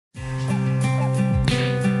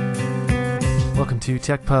Welcome to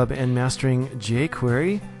Tekpub and Mastering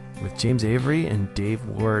jQuery with James Avery and Dave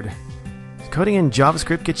Ward. Coding in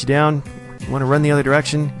JavaScript gets you down. You want to run the other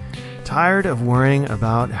direction? Tired of worrying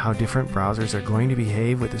about how different browsers are going to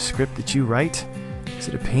behave with the script that you write? Is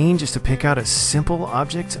it a pain just to pick out a simple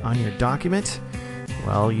object on your document?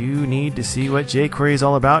 Well, you need to see what jQuery is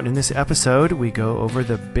all about. In this episode, we go over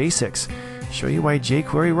the basics, show you why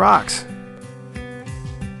jQuery rocks.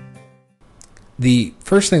 The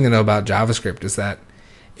first thing to know about JavaScript is that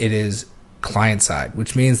it is client-side,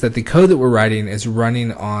 which means that the code that we're writing is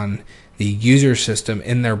running on the user system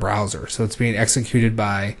in their browser. So it's being executed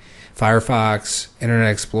by Firefox,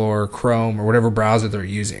 Internet Explorer, Chrome, or whatever browser they're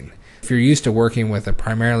using. If you're used to working with a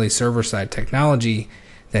primarily server-side technology,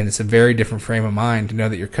 then it's a very different frame of mind to know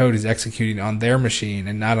that your code is executing on their machine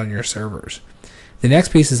and not on your servers. The next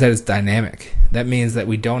piece is that it's dynamic. That means that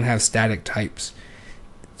we don't have static types.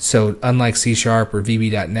 So unlike C# or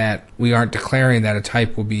VB.NET, we aren't declaring that a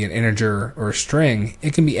type will be an integer or a string.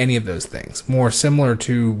 It can be any of those things, more similar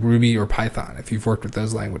to Ruby or Python if you've worked with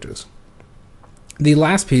those languages. The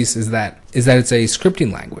last piece is that it's a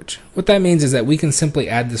scripting language. What that means is that we can simply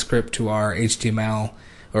add the script to our HTML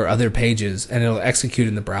or other pages and it'll execute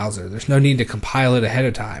in the browser. There's no need to compile it ahead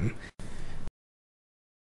of time.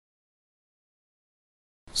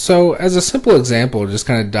 So as a simple example, just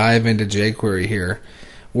kind of dive into jQuery here.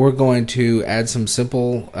 We're going to add some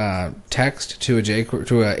simple text to a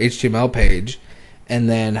HTML page and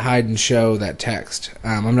then hide and show that text.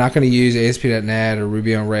 I'm not going to use ASP.NET or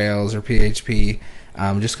Ruby on Rails or PHP.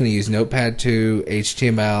 I'm just going to use Notepad 2,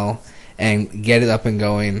 HTML, and get it up and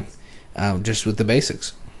going just with the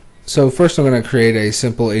basics. So first I'm going to create a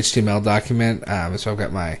simple HTML document. So I've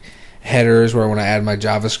got my headers where I want to add my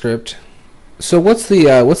JavaScript. So what's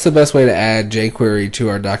the best way to add jQuery to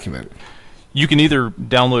our document? You can either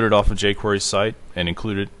download it off of jQuery's site and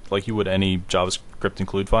include it like you would any JavaScript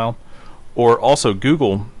include file, or also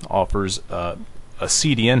Google offers a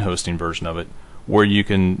CDN hosting version of it where you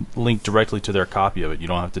can link directly to their copy of it. You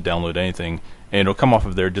don't have to download anything, and it'll come off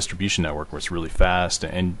of their distribution network where it's really fast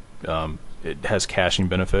and it has caching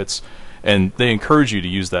benefits. And they encourage you to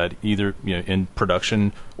use that either in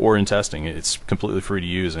production or in testing. It's completely free to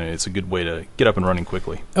use, and it's a good way to get up and running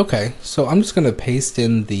quickly. Okay, so I'm just going to paste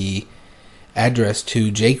in the address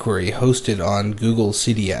to jQuery hosted on Google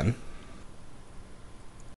CDN.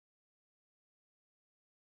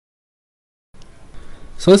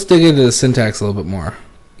 So let's dig into the syntax a little bit more.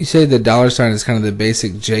 You say the $sign is kind of the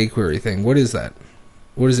basic jQuery thing. What is that?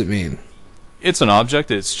 What does it mean? It's an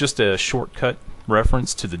object. It's just a shortcut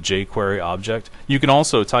reference to the jQuery object. You can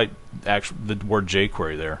also type the word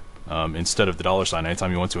jQuery there instead of the $sign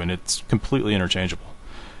anytime you want to, and it's completely interchangeable.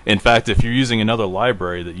 In fact, if you're using another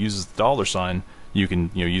library that uses the $sign, you can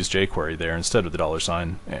use jQuery there instead of the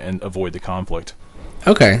 $sign and avoid the conflict.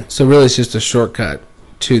 Okay, so really it's just a shortcut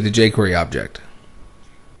to the jQuery object.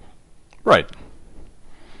 Right.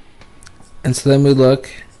 And so then we look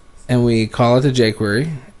and we call it to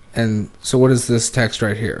jQuery. And so what is this text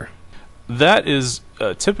right here? That is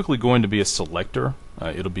typically going to be a selector.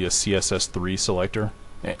 It'll be a CSS3 selector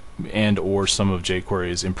and or some of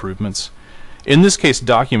jQuery's improvements. In this case,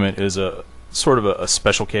 document is a sort of a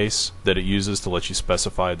special case that it uses to let you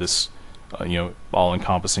specify this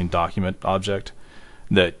all-encompassing document object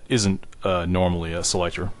that isn't normally a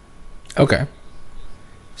selector. Okay.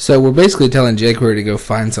 So we're basically telling jQuery to go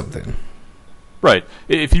find something. Right.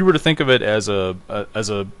 If you were to think of it as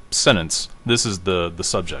a sentence, this is the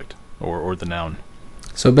subject or the noun.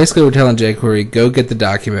 So basically we're telling jQuery, go get the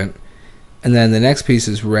document, and then the next piece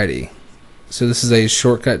is ready. So this is a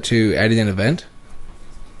shortcut to adding an event?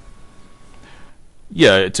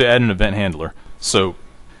 Yeah, to add an event handler. So,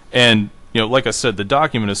 and like I said, the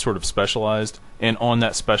document is sort of specialized, and on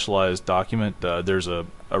that specialized document, there's a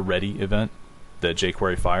ready event that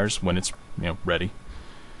jQuery fires when it's ready.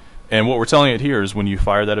 And what we're telling it here is when you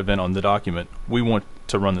fire that event on the document, we want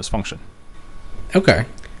to run this function. Okay.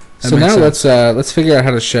 So now let's figure out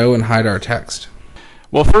how to show and hide our text.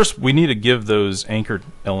 Well, first we need to give those anchored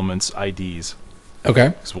elements IDs. Okay.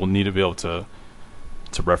 Because we'll need to be able to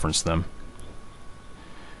reference them.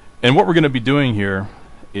 And what we're going to be doing here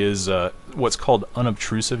is what's called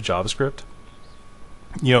unobtrusive JavaScript.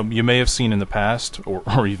 You may have seen in the past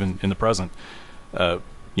or even in the present,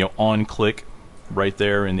 on click right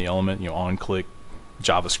there in the element, on click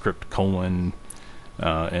JavaScript :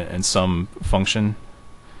 and some function.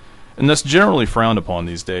 And that's generally frowned upon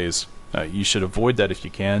these days. You should avoid that if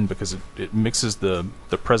you can, because it mixes the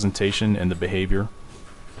presentation and the behavior.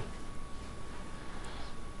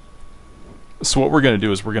 So what we're going to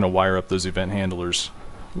do is we're going to wire up those event handlers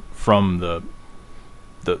from the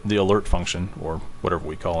the alert function, or whatever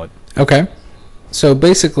we call it. Okay. So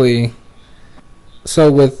basically,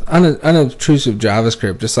 with unobtrusive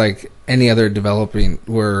JavaScript, just like any other developing,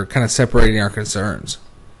 we're kind of separating our concerns.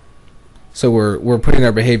 So we're putting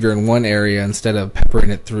our behavior in one area instead of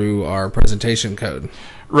peppering it through our presentation code.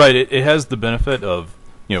 Right. It has the benefit of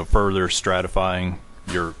further stratifying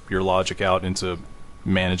your logic out into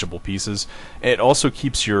manageable pieces. It also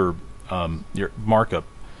keeps your markup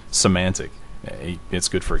semantic. It's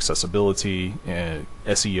good for accessibility,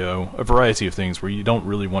 SEO, a variety of things where you don't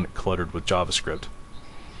really want it cluttered with JavaScript.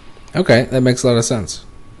 Okay, that makes a lot of sense.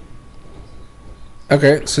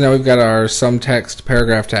 Okay, so now we've got our some text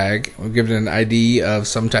paragraph tag. We've given it an ID of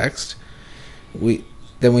some text.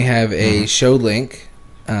 Then we have a show link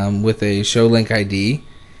with a show link ID,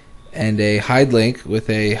 and a hide link with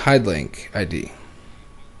a hide link ID.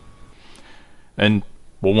 And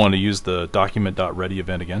we'll want to use the document.ready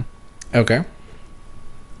event again. Okay.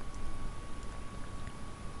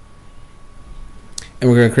 And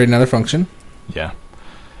we're going to create another function. Yeah.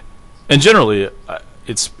 And generally,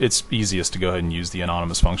 it's easiest to go ahead and use the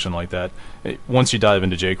anonymous function like that. Once you dive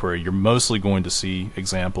into jQuery, you're mostly going to see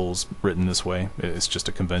examples written this way. It's just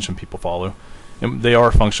a convention people follow. And they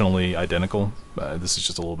are functionally identical. This is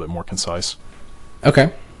just a little bit more concise.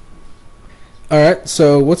 Okay. All right,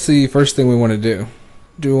 so what's the first thing we want to do?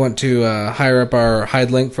 Do we want to hire up our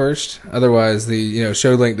hide link first? Otherwise, the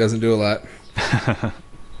show link doesn't do a lot.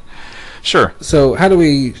 Sure. So how do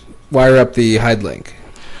we wire up the hide link?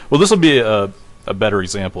 Well, this will be a better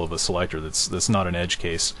example of a selector that's not an edge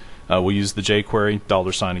case. We'll use the jQuery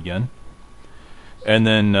 $ again, and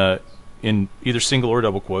then in either single or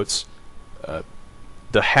double quotes,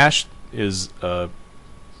 the hash is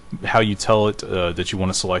how you tell it that you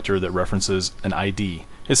want a selector that references an ID.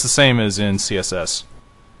 It's the same as in CSS.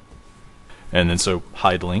 And then so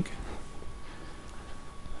hide link,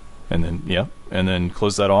 and then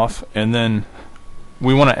close that off, and then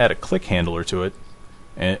we want to add a click handler to it,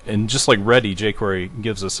 and just like ready, jQuery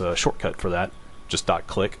gives us a shortcut for that, just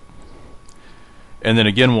 .click, and then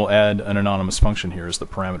again we'll add an anonymous function here as the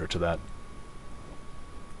parameter to that,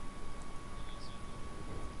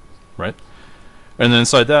 right? And then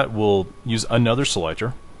inside that we'll use another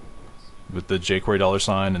selector with the jQuery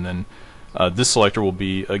 $, and then this selector will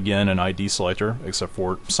be again an ID selector except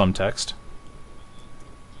for some text.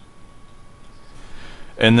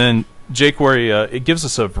 And then jQuery, it gives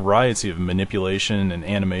us a variety of manipulation and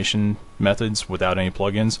animation methods without any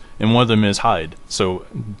plugins, and one of them is hide. So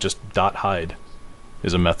just .hide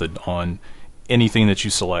is a method on anything that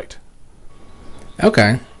you select.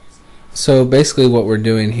 Okay. So basically what we're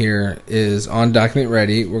doing here is on document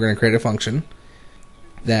ready, we're going to create a function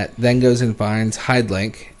that then goes and finds hide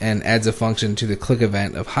link and adds a function to the click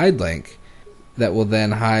event of hide link that will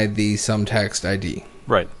then hide the some text ID.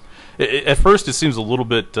 Right. At first it seems a little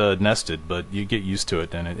bit nested, but you get used to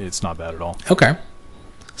it and it's not bad at all. Okay.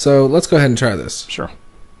 So let's go ahead and try this. Sure.